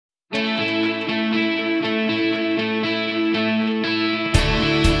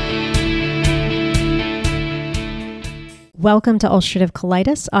Welcome to Ulcerative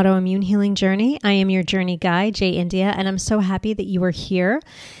Colitis Autoimmune Healing Journey. I am your journey guide, Jay India, and I'm so happy that you are here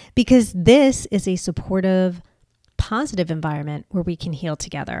because this is a supportive, positive environment where we can heal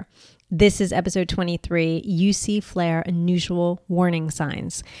together. This is episode 23, UC Flare Unusual Warning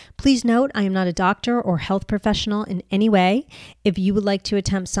Signs. Please note, I am not a doctor or health professional in any way. If you would like to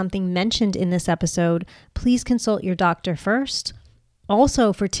attempt something mentioned in this episode, please consult your doctor first.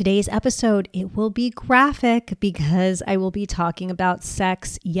 Also, for today's episode, it will be graphic because I will be talking about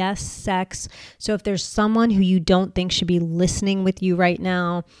sex. Yes, sex. So if there's someone who you don't think should be listening with you right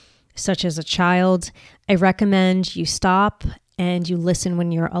now, such as a child, I recommend you stop and you listen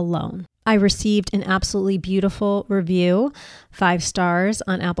when you're alone. I received an absolutely beautiful review, 5 stars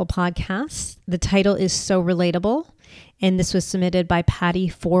on Apple Podcasts. The title is so relatable, and this was submitted by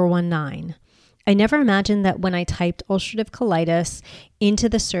Patty419. I never imagined that when I typed ulcerative colitis into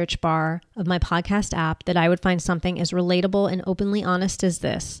the search bar of my podcast app that I would find something as relatable and openly honest as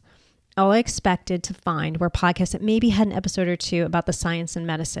this. All I expected to find were podcasts that maybe had an episode or two about the science and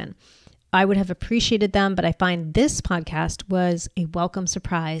medicine. I would have appreciated them, but I find this podcast was a welcome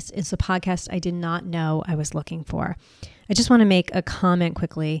surprise. It's a podcast I did not know I was looking for. I just want to make a comment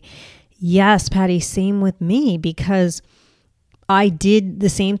quickly. Yes, Patty, same with me, because I did the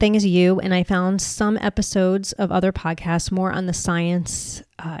same thing as you, and I found some episodes of other podcasts more on the science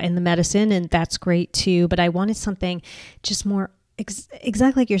and the medicine, and that's great too. But I wanted something just more,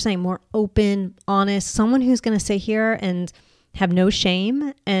 exactly like you're saying, more open, honest, someone who's going to sit here and have no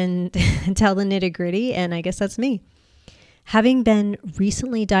shame and tell the nitty gritty. And I guess that's me. Having been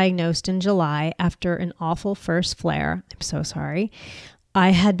recently diagnosed in July after an awful first flare, I'm so sorry,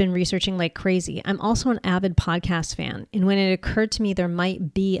 I had been researching like crazy. I'm also an avid podcast fan. And when it occurred to me there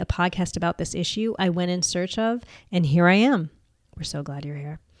might be a podcast about this issue, I went in search of, and here I am. We're so glad you're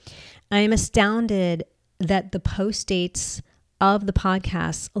here. I am astounded that the post dates of the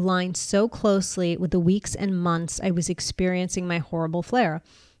podcast aligned so closely with the weeks and months I was experiencing my horrible flare.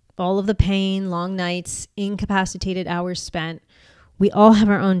 All of the pain, long nights, incapacitated hours spent. We all have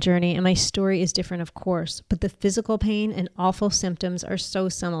our own journey, and my story is different, of course, but the physical pain and awful symptoms are so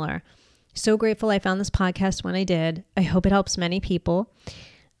similar. So grateful I found this podcast when I did. I hope it helps many people.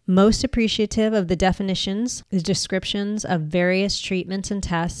 Most appreciative of the definitions, the descriptions of various treatments and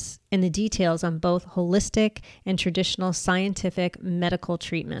tests, and the details on both holistic and traditional scientific medical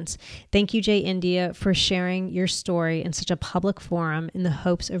treatments. Thank you, Jay India, for sharing your story in such a public forum in the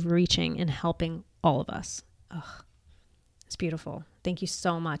hopes of reaching and helping all of us. Ugh. It's beautiful. Thank you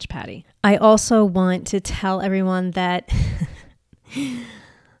so much, Patty. I also want to tell everyone that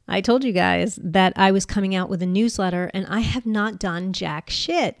I told you guys that I was coming out with a newsletter, and I have not done jack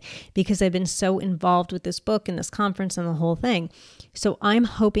shit because I've been so involved with this book and this conference and the whole thing. So I'm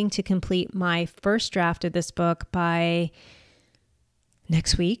hoping to complete my first draft of this book by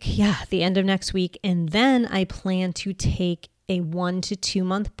next week. Yeah, the end of next week. And then I plan to take a 1 to 2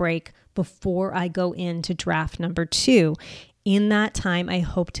 month break before I go into draft number 2. In that time, I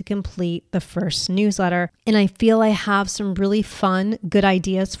hope to complete the first newsletter, and I feel I have some really fun, good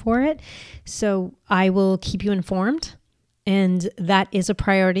ideas for it. So I will keep you informed, and that is a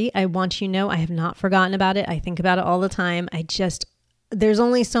priority. I want you to know I have not forgotten about it. I think about it all the time. There's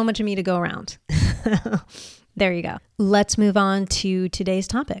only so much of me to go around. There you go. Let's move on to today's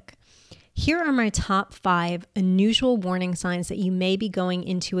topic. Here are my top 5 unusual warning signs that you may be going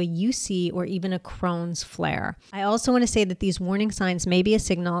into a UC or even a Crohn's flare. I also want to say that these warning signs may be a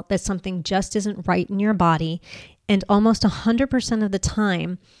signal that something just isn't right in your body, and almost 100% of the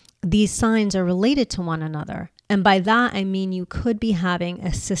time, these signs are related to one another. And by that, I mean you could be having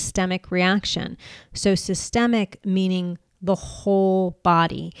a systemic reaction. So systemic meaning the whole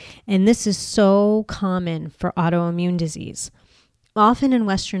body. And this is so common for autoimmune disease. Often in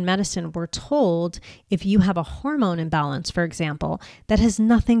Western medicine, we're told if you have a hormone imbalance, for example, that has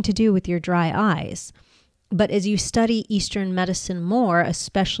nothing to do with your dry eyes. But as you study Eastern medicine more,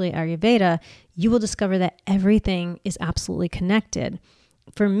 especially Ayurveda, you will discover that everything is absolutely connected.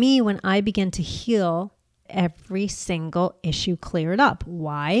 For me, when I began to heal, every single issue cleared up.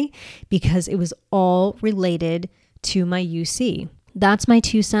 Why? Because it was all related to my UC. That's my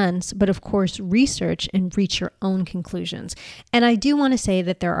 2 cents, but of course, research and reach your own conclusions. And I do want to say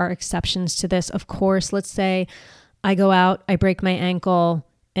that there are exceptions to this. Of course, let's say I go out, I break my ankle,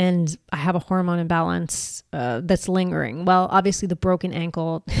 and I have a hormone imbalance that's lingering. Well, obviously the broken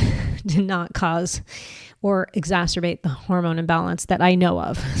ankle did not cause or exacerbate the hormone imbalance that I know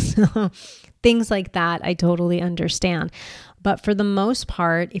of. So things like that, I totally understand. But for the most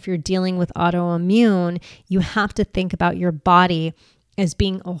part, if you're dealing with autoimmune, you have to think about your body as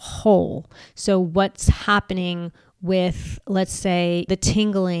being a whole. So what's happening with, let's say, the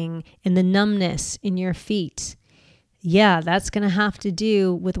tingling and the numbness in your feet, yeah, that's going to have to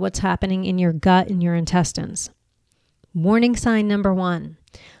do with what's happening in your gut and your intestines. Warning sign number 1.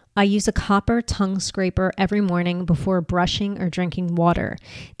 I use a copper tongue scraper every morning before brushing or drinking water.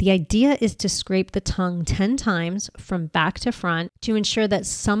 The idea is to scrape the tongue 10 times from back to front to ensure that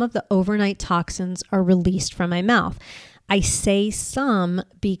some of the overnight toxins are released from my mouth. I say some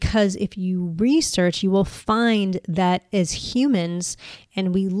because if you research, you will find that as humans,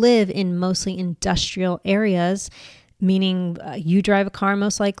 and we live in mostly industrial areas, meaning you drive a car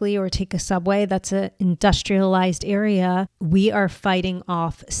most likely or take a subway, that's an industrialized area, we are fighting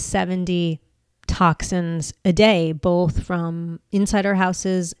off 70 toxins a day, both from inside our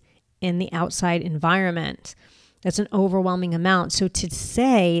houses and the outside environment. That's an overwhelming amount. So to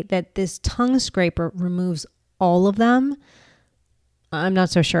say that this tongue scraper removes all of them, I'm not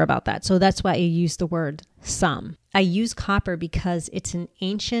so sure about that. So that's why I use the word some. I use copper because it's an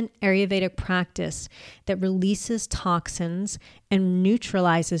ancient Ayurvedic practice that releases toxins and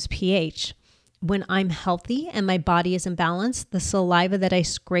neutralizes pH. When I'm healthy and my body is in balance, the saliva that I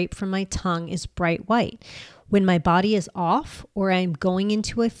scrape from my tongue is bright white. When my body is off or I'm going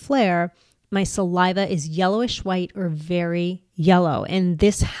into a flare, my saliva is yellowish white or very yellow. And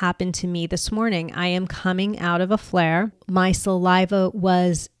this happened to me this morning. I am coming out of a flare. My saliva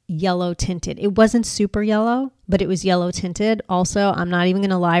was yellow tinted. It wasn't super yellow, but it was yellow tinted. Also, I'm not even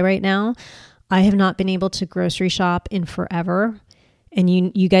going to lie right now. I have not been able to grocery shop in forever. And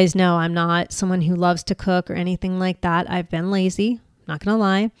you guys know I'm not someone who loves to cook or anything like that. I've been lazy, not going to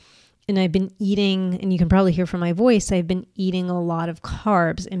lie. And I've been eating, and you can probably hear from my voice, I've been eating a lot of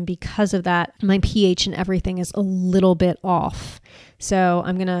carbs. And because of that, my pH and everything is a little bit off. So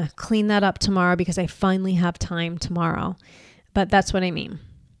I'm going to clean that up tomorrow because I finally have time tomorrow. But that's what I mean.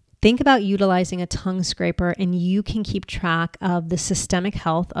 Think about utilizing a tongue scraper and you can keep track of the systemic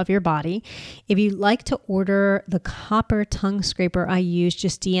health of your body. If you'd like to order the copper tongue scraper I use,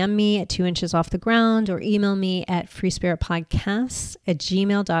 just DM me at 2 inches off the ground or email me at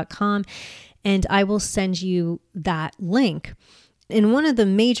freespiritpodcasts@gmail.com and I will send you that link. And one of the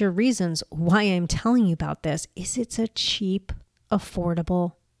major reasons why I'm telling you about this is it's a cheap,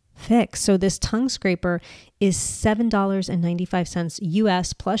 affordable fix. So this tongue scraper is $7.95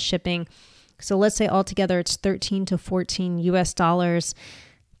 US plus shipping. So let's say altogether it's $13 to $14 US.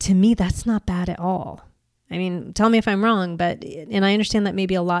 To me, that's not bad at all. I mean, tell me if I'm wrong, and I understand that may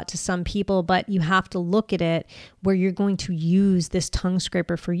be a lot to some people, but you have to look at it where you're going to use this tongue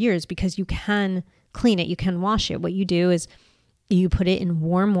scraper for years because you can clean it, you can wash it. What you do is you put it in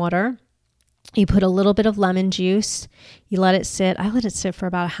warm water. You put a little bit of lemon juice, you let it sit. I let it sit for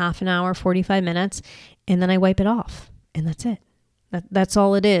about half an hour, 45 minutes, and then I wipe it off. And that's it. That's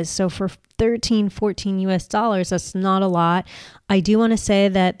all it is. So for $13, $14 US, that's not a lot. I do want to say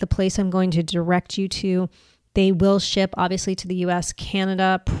that the place I'm going to direct you to, they will ship obviously to the US,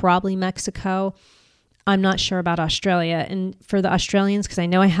 Canada, probably Mexico. I'm not sure about Australia. And for the Australians, because I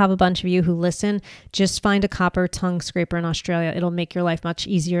know I have a bunch of you who listen, just find a copper tongue scraper in Australia. It'll make your life much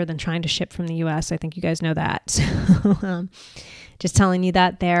easier than trying to ship from the US. I think you guys know that. So just telling you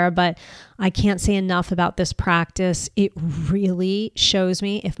that there. But I can't say enough about this practice. It really shows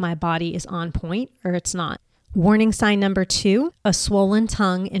me if my body is on point or it's not. Warning sign number 2, a swollen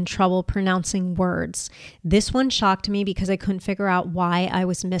tongue and trouble pronouncing words. This one shocked me because I couldn't figure out why I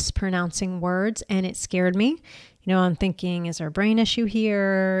was mispronouncing words and it scared me. You know, I'm thinking, is there a brain issue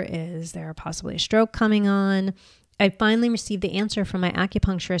here? Is there possibly a stroke coming on? I finally received the answer from my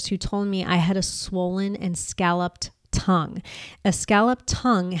acupuncturist who told me I had a swollen and scalloped tongue. A scalloped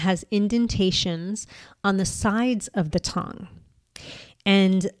tongue has indentations on the sides of the tongue.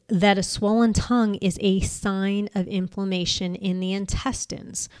 And that a swollen tongue is a sign of inflammation in the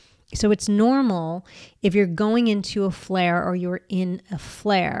intestines. So it's normal if you're going into a flare or you're in a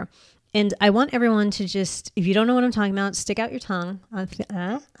flare. And I want everyone to just, if you don't know what I'm talking about, stick out your tongue.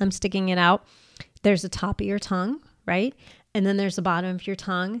 I'm sticking it out. There's the top of your tongue, right? And then there's the bottom of your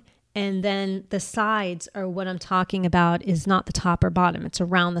tongue. And then the sides are what I'm talking about is not the top or bottom. It's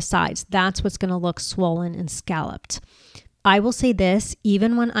around the sides. That's what's going to look swollen and scalloped. I will say this,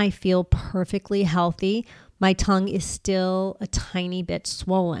 even when I feel perfectly healthy, my tongue is still a tiny bit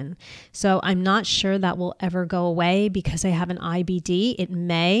swollen. So I'm not sure that will ever go away because I have an IBD. It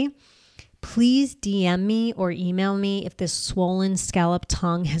may. Please DM me or email me if this swollen scalloped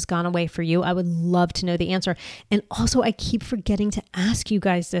tongue has gone away for you. I would love to know the answer. And also, I keep forgetting to ask you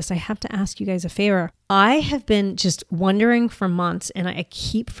guys this. I have to ask you guys a favor. I have been just wondering for months and I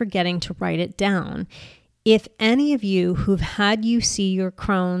keep forgetting to write it down. If any of you who've had UC or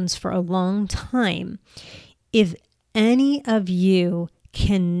Crohn's for a long time, if any of you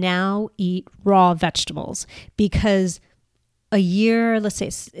can now eat raw vegetables, because a year, let's say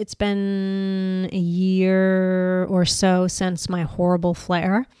it's been a year or so since my horrible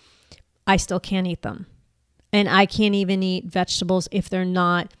flare, I still can't eat them. And I can't even eat vegetables if they're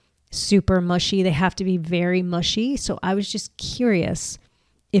not super mushy. They have to be very mushy. So I was just curious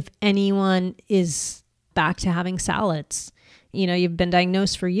if anyone is back to having salads. You know, you've been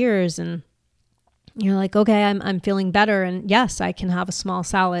diagnosed for years and you're like, okay, I'm feeling better. And yes, I can have a small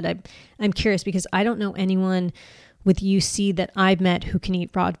salad. I'm curious because I don't know anyone with UC that I've met who can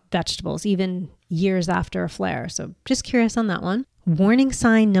eat raw vegetables, even years after a flare. So just curious on that one. Warning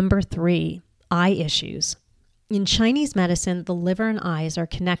sign number 3, eye issues. In Chinese medicine, the liver and eyes are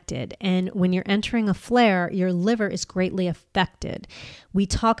connected. And when you're entering a flare, your liver is greatly affected. We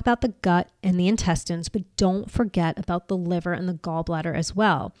talk about the gut and the intestines, but don't forget about the liver and the gallbladder as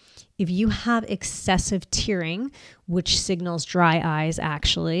well. If you have excessive tearing, which signals dry eyes,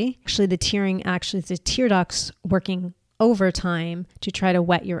 actually the tearing, it's the tear ducts working overtime to try to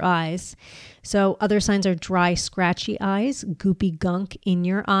wet your eyes. So other signs are dry, scratchy eyes, goopy gunk in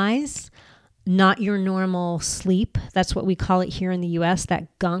your eyes, not your normal sleep. That's what we call it here in the US,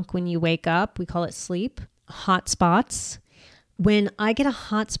 that gunk when you wake up, we call it sleep. Hot spots. When I get a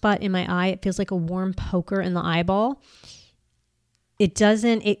hot spot in my eye, it feels like a warm poker in the eyeball. It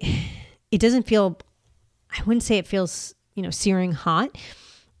doesn't feel, I wouldn't say it feels, searing hot.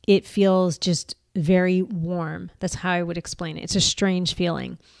 It feels just very warm. That's how I would explain it. It's a strange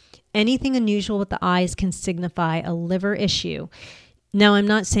feeling. Anything unusual with the eyes can signify a liver issue. Now, I'm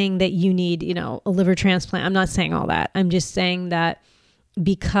not saying that you need, a liver transplant. I'm not saying all that. I'm just saying that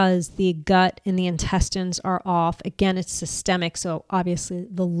because the gut and the intestines are off, again, it's systemic. So obviously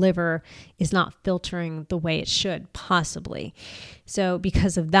the liver is not filtering the way it should, possibly. So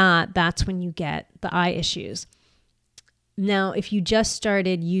because of that, that's when you get the eye issues. Now, if you just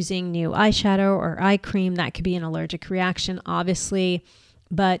started using new eyeshadow or eye cream, that could be an allergic reaction, obviously.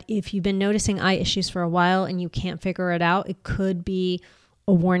 But if you've been noticing eye issues for a while and you can't figure it out, it could be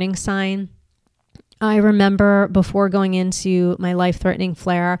a warning sign. I remember before going into my life-threatening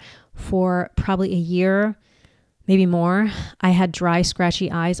flare for probably a year, maybe more, I had dry, scratchy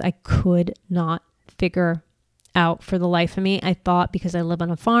eyes. I could not figure out for the life of me. I thought because I live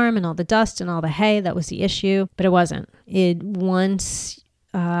on a farm and all the dust and all the hay, that was the issue, but it wasn't. Once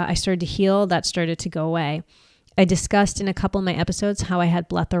I started to heal, that started to go away. I discussed in a couple of my episodes how I had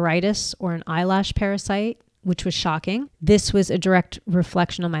blepharitis or an eyelash parasite, which was shocking. This was a direct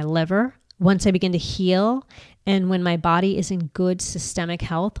reflection on my liver. Once I begin to heal and when my body is in good systemic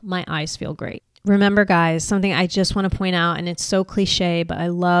health, my eyes feel great. Remember, guys, something I just want to point out, and it's so cliche, but I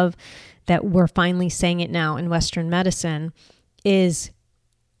love that we're finally saying it now in Western medicine, is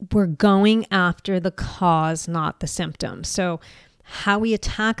we're going after the cause, not the symptom. So how we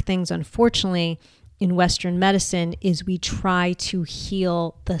attack things, unfortunately, in Western medicine is we try to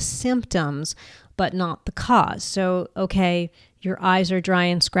heal the symptoms, but not the cause. So, okay, your eyes are dry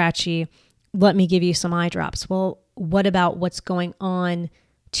and scratchy. Let me give you some eye drops. Well, what about what's going on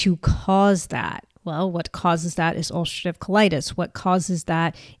to cause that? Well, what causes that is ulcerative colitis. What causes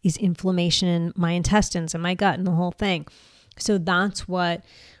that is inflammation in my intestines and my gut and the whole thing. So that's what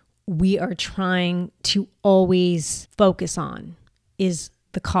we are trying to always focus on, is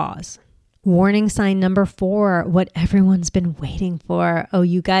the cause. Warning sign number 4, what everyone's been waiting for. Oh,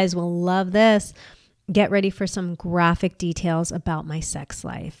 you guys will love this. Get ready for some graphic details about my sex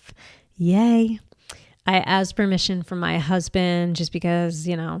life. Yay. I asked permission from my husband just because,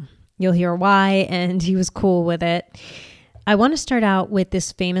 you'll hear why, and he was cool with it. I want to start out with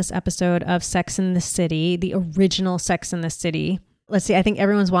this famous episode of Sex and the City, the original Sex and the City. Let's see, I think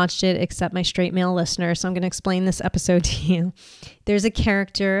everyone's watched it except my straight male listener, so I'm going to explain this episode to you. There's a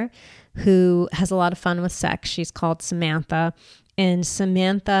character who has a lot of fun with sex. She's called Samantha, and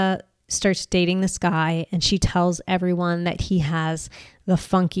Samantha starts dating this guy, and she tells everyone that he has the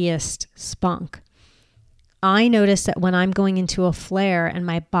funkiest spunk. I notice that when I'm going into a flare and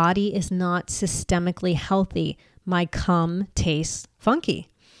my body is not systemically healthy, my cum tastes funky.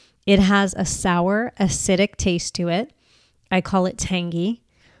 It has a sour, acidic taste to it. I call it tangy.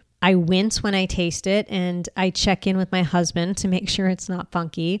 I wince when I taste it, and I check in with my husband to make sure it's not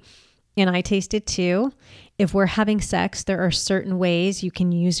funky. And I taste it too. If we're having sex, there are certain ways you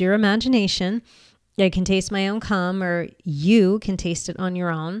can use your imagination. I can taste my own cum, or you can taste it on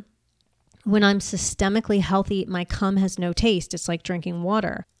your own. When I'm systemically healthy, my cum has no taste. It's like drinking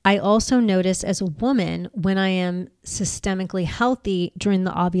water. I also notice as a woman, when I am systemically healthy during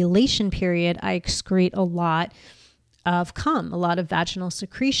the ovulation period, I excrete a lot of cum, a lot of vaginal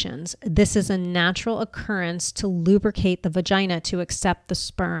secretions. This is a natural occurrence to lubricate the vagina to accept the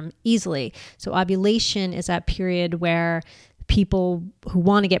sperm easily. So ovulation is that period where people who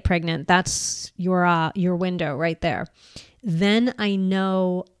want to get pregnant, that's your window right there. Then I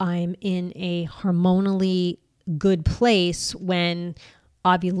know I'm in a hormonally good place when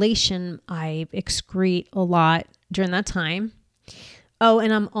ovulation, I excrete a lot during that time. Oh,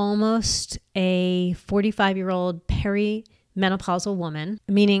 and I'm almost a 45-year-old perimenopausal woman,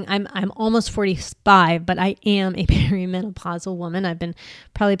 meaning I'm almost 45, but I am a perimenopausal woman. I've been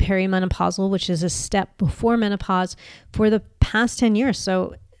probably perimenopausal, which is a step before menopause, for the past 10 years.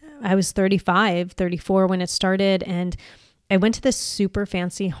 So I was 35, 34 when it started, and I went to this super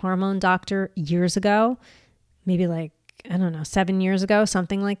fancy hormone doctor years ago, maybe like, I don't know, 7 years ago,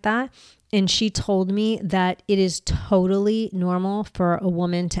 something like that. And she told me that it is totally normal for a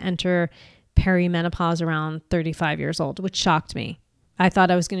woman to enter perimenopause around 35 years old, which shocked me. I thought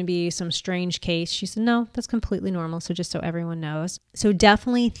I was going to be some strange case. She said, no, that's completely normal. So just so everyone knows. So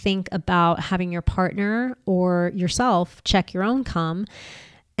definitely think about having your partner or yourself check your own cum.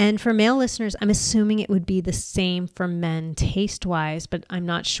 And for male listeners, I'm assuming it would be the same for men taste-wise, but I'm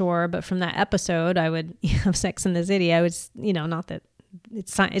not sure. But from that episode, I would have Sex in the City. I was, not that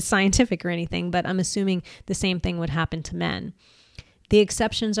it's scientific or anything, but I'm assuming the same thing would happen to men. The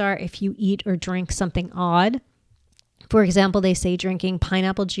exceptions are if you eat or drink something odd. For example, they say drinking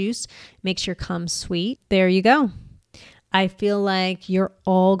pineapple juice makes your cum sweet. There you go. I feel like you're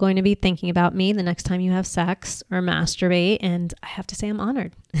all going to be thinking about me the next time you have sex or masturbate, and I have to say I'm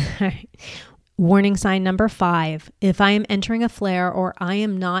honored. All right. Warning sign number 5, if I am entering a flare or I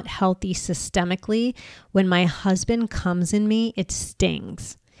am not healthy systemically, when my husband comes in me, it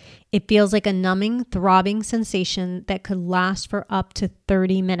stings. It feels like a numbing, throbbing sensation that could last for up to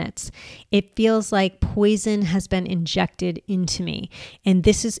 30 minutes. It feels like poison has been injected into me. And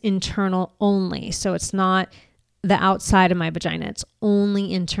this is internal only. So it's not the outside of my vagina. It's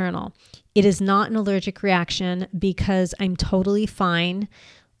only internal. It is not an allergic reaction because I'm totally fine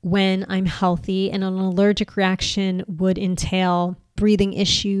when I'm healthy, and an allergic reaction would entail breathing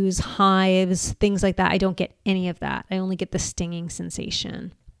issues, hives, things like that. I don't get any of that. I only get the stinging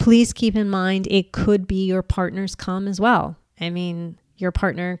sensation. Please keep in mind it could be your partner's cum as well. I mean, your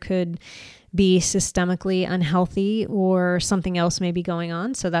partner could be systemically unhealthy or something else may be going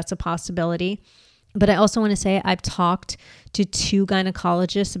on. So that's a possibility. But I also want to say I've talked to 2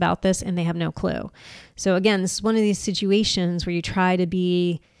 gynecologists about this and they have no clue. So again, this is one of these situations where you try to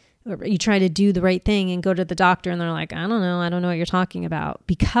do the right thing and go to the doctor and they're like, I don't know what you're talking about,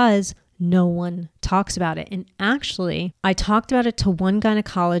 because no one talks about it. And actually, I talked about it to one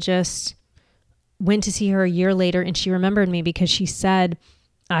gynecologist, went to see her a year later, and she remembered me because she said,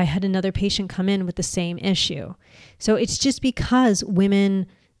 I had another patient come in with the same issue. So it's just because women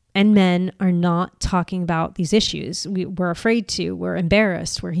and men are not talking about these issues. We're afraid to, we're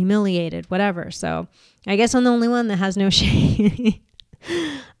embarrassed, we're humiliated, whatever. So I guess I'm the only one that has no shame.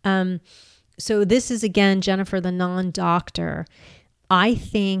 So this is, again, Jennifer, the non-doctor. I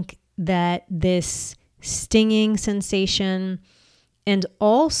think that this stinging sensation, and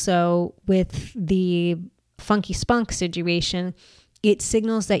also with the funky spunk situation, it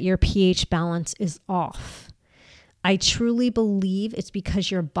signals that your pH balance is off. I truly believe it's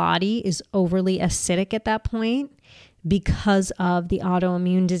because your body is overly acidic at that point because of the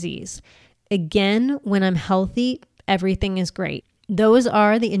autoimmune disease. Again, when I'm healthy, everything is great. Those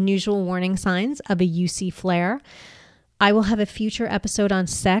are the unusual warning signs of a UC flare. I will have a future episode on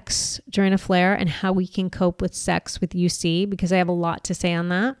sex during a flare and how we can cope with sex with UC, because I have a lot to say on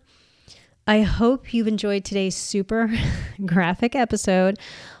that. I hope you've enjoyed today's super graphic episode.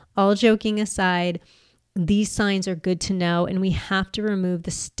 All joking aside, these signs are good to know, and we have to remove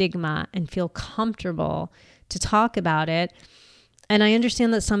the stigma and feel comfortable to talk about it. And I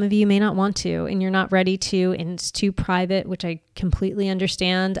understand that some of you may not want to, and you're not ready to, and it's too private, which I completely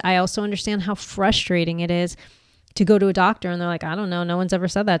understand. I also understand how frustrating it is to go to a doctor and they're like, I don't know, no one's ever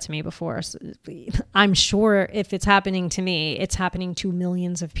said that to me before. So I'm sure if it's happening to me, it's happening to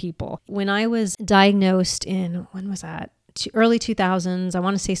millions of people. When I was diagnosed in, when was that? Early 2000s, I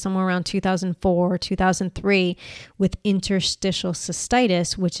want to say somewhere around 2004, 2003, with interstitial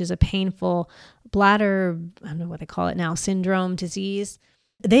cystitis, which is a painful bladder, I don't know what they call it now, syndrome, disease.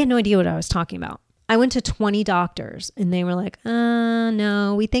 They had no idea what I was talking about. I went to 20 doctors and they were like,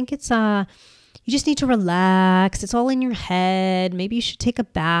 no, we think it's, you just need to relax. It's all in your head. Maybe you should take a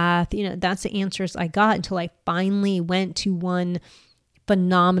bath. That's the answers I got until I finally went to one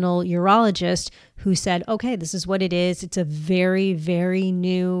phenomenal urologist who said, okay, this is what it is. It's a very, very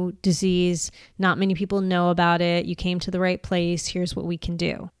new disease. Not many people know about it. You came to the right place. Here's what we can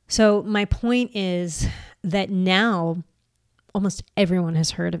do. So my point is that now almost everyone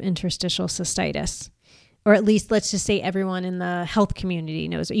has heard of interstitial cystitis, or at least let's just say everyone in the health community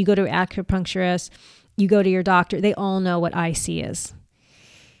knows it. You go to an acupuncturist, you go to your doctor, they all know what IC is.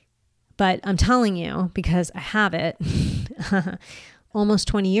 But I'm telling you, because I have it, almost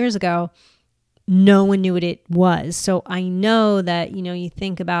 20 years ago, no one knew what it was. So I know that, you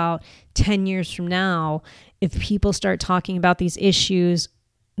think about 10 years from now, if people start talking about these issues,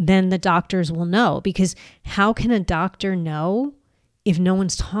 then the doctors will know, because how can a doctor know if no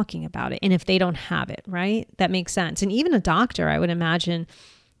one's talking about it and if they don't have it, right? That makes sense. And even a doctor, I would imagine,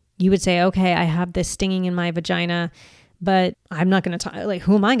 you would say, okay, I have this stinging in my vagina, but I'm not going to talk,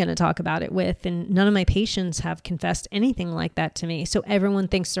 who am I going to talk about it with? And none of my patients have confessed anything like that to me. So everyone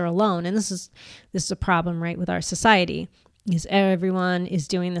thinks they're alone. And this is a problem, right, with our society, is everyone is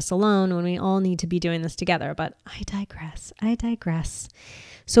doing this alone when we all need to be doing this together. But I digress.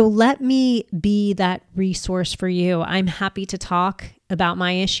 So let me be that resource for you. I'm happy to talk about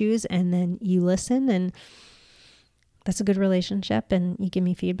my issues, and then you listen, and that's a good relationship, and you give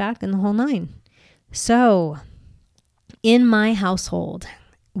me feedback and the whole nine. So in my household,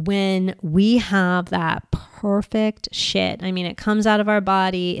 when we have that perfect shit, it comes out of our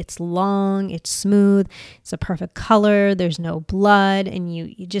body, it's long, it's smooth, it's a perfect color, there's no blood, and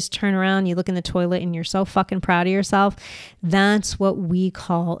you just turn around, you look in the toilet, and you're so fucking proud of yourself. That's what we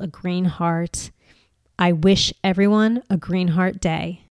call a green heart. I wish everyone a green heart day.